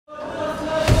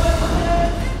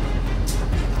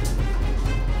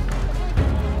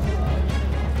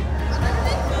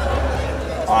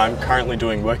I'm currently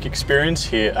doing work experience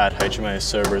here at HMAS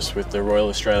Cerberus with the Royal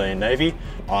Australian Navy.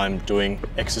 I'm doing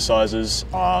exercises,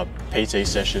 PT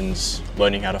sessions,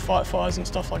 learning how to fight fires and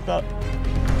stuff like that.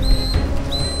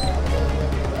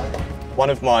 One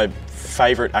of my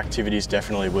favourite activities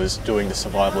definitely was doing the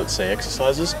survival at sea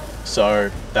exercises.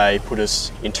 So they put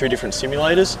us in two different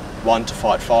simulators, one to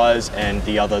fight fires and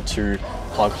the other to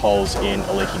plug holes in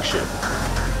a leaking ship.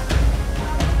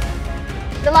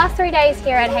 The last 3 days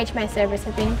here at HMAS Cerberus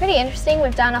have been pretty interesting.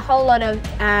 We've done a whole lot of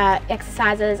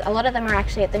exercises. A lot of them are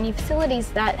actually at the new facilities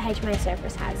that HMAS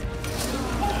Cerberus has.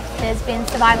 There's been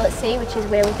survival at sea, which is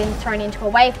where we've been thrown into a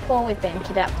wave pool, we've been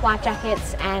kitted up life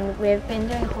jackets, and we've been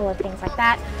doing a whole lot of things like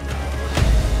that.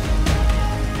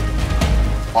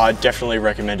 I definitely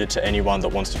recommend it to anyone that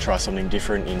wants to try something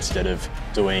different instead of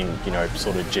doing,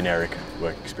 sort of generic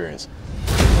work experience.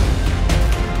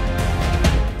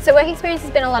 So work experience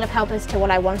has been a lot of help as to what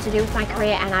I want to do with my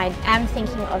career, and I am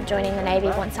thinking of joining the Navy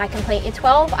once I complete year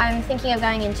 12. I'm thinking of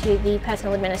going into the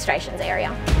personal administrations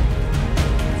area.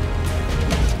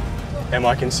 Am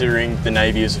I considering the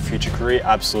Navy as a future career?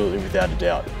 Absolutely, without a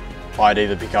doubt. I'd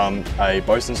either become a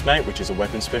bosun's mate, which is a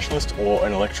weapons specialist, or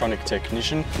an electronic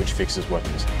technician, which fixes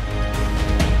weapons.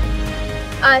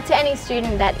 To any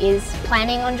student that is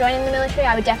planning on joining the military,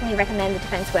 I would definitely recommend the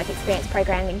Defence Work Experience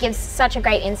program. It gives such a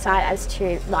great insight as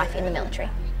to life in the military.